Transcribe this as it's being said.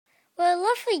What a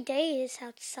lovely day it is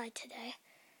outside today.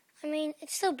 I mean,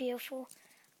 it's so beautiful.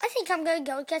 I think I'm going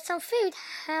to go get some food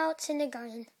out in the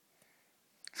garden.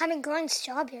 I've been growing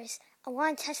strawberries. I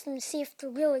want to test them to see if they're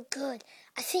really good.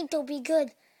 I think they'll be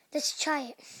good. Let's try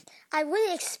it. I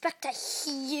wouldn't expect a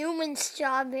human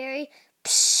strawberry.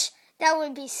 Psh, that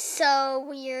would be so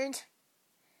weird.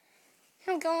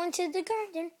 I'm going to the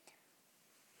garden.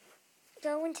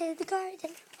 Going to the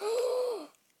garden.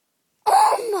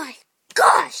 Oh my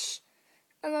gosh!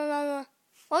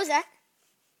 What was that?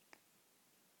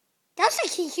 That's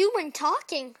like a human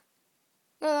talking.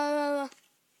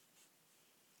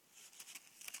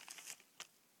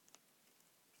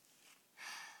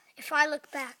 If I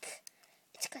look back,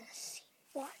 it's gonna see.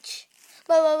 Watch.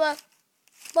 Whoa.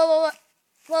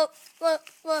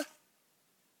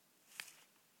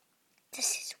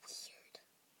 This is weird.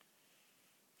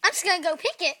 I'm just gonna go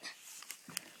pick it.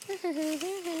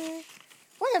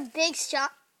 What a big straw.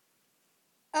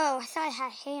 Oh, I thought I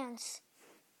had hands.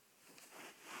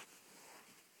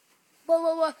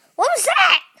 Whoa. What was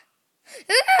that?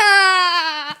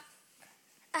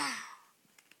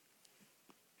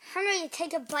 I'm ready to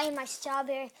take a bite of my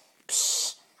strawberry.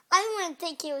 Psh, I wouldn't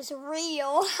think it was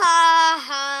real.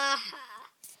 Ha.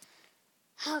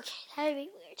 Okay, that would be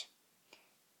weird.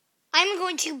 I'm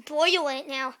going to boil it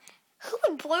now. Who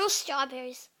would boil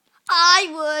strawberries? I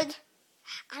would.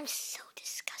 I'm so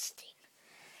disgusting.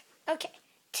 Okay,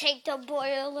 take the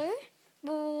boiler.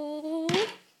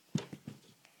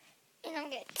 And I'm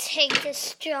going to take the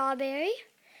strawberry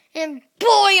and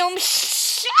boil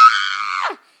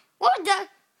them.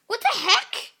 What the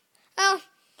heck? Oh,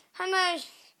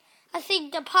 I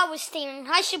think the pot was steaming.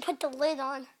 I should put the lid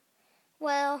on.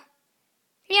 Well,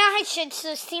 yeah, I should, so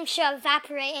the steam should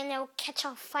evaporate and it'll catch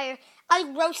on fire. I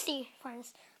like roasty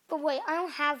ones. But wait, I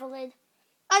don't have a lid.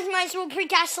 I might as well put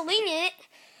gasoline in it.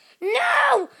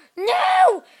 No!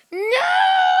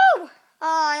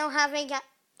 Oh, I don't have any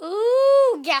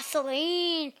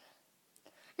gasoline.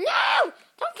 No!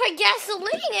 Don't put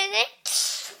gasoline in it.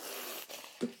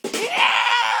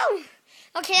 No!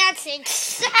 Okay, that's it.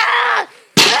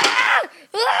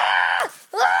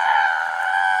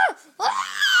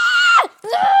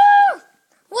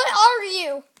 What are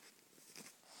you?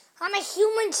 I'm a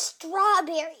human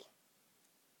strawberry.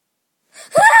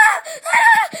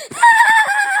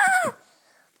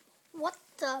 What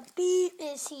the beat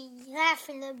is he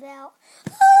laughing about?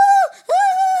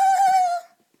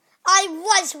 I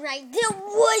was right. There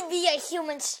would be a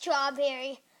human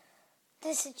strawberry.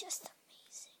 This is just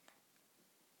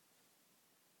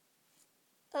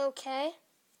amazing. Okay.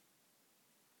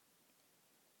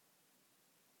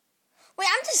 Wait,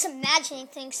 I'm just imagining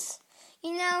things.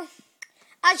 You know,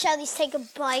 I should at least take a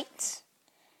bite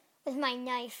with my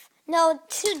knife. No,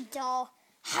 too dull.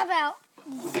 How about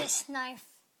this knife?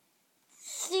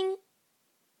 Sing.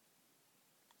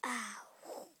 Ow.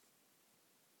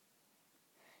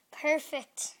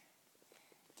 Perfect.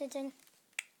 Didn't.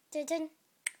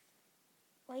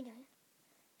 Wait a minute.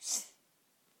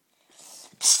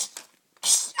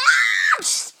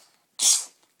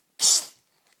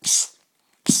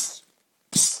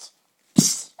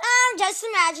 I'm just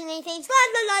imagining things.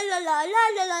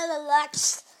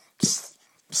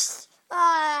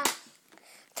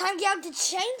 Time to get out the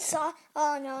chainsaw.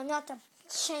 Oh no, not the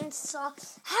chainsaw.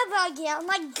 How about I get out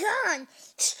my gun?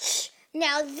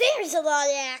 Now there's a lot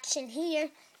of action here.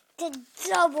 The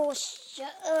double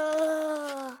shot.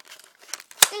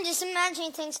 I'm just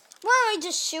imagining things. Why don't I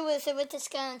just shoot with it with this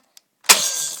gun?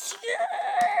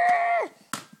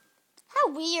 How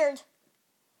weird.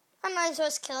 I might as well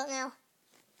just kill it now.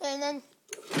 And then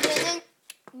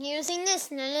using this.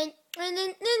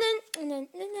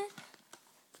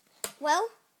 Well,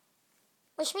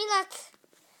 wish me luck.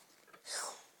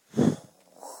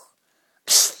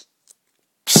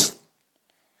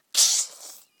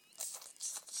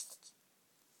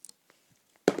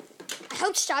 I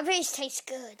hope strawberries taste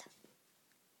good.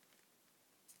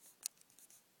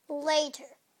 Later.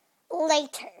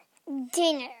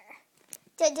 Dinner.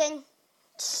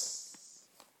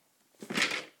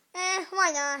 Why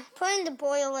not? Put it in the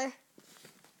boiler.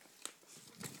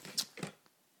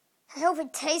 I hope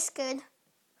it tastes good.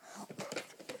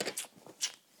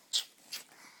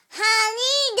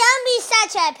 Honey, don't be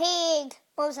such a pig.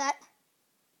 What was that?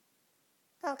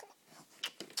 Okay.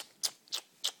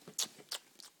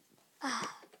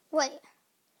 Wait.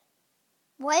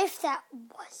 What if that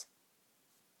was...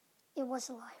 It was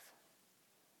alive.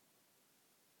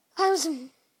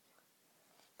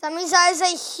 That means I was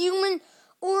a human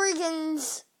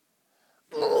organs.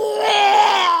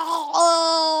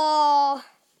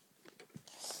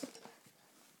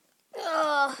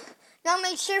 Now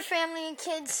make sure, family and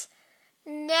kids,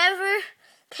 never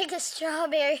pick a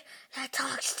strawberry that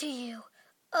talks to you.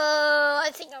 Oh, I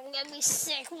think I'm gonna be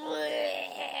sick.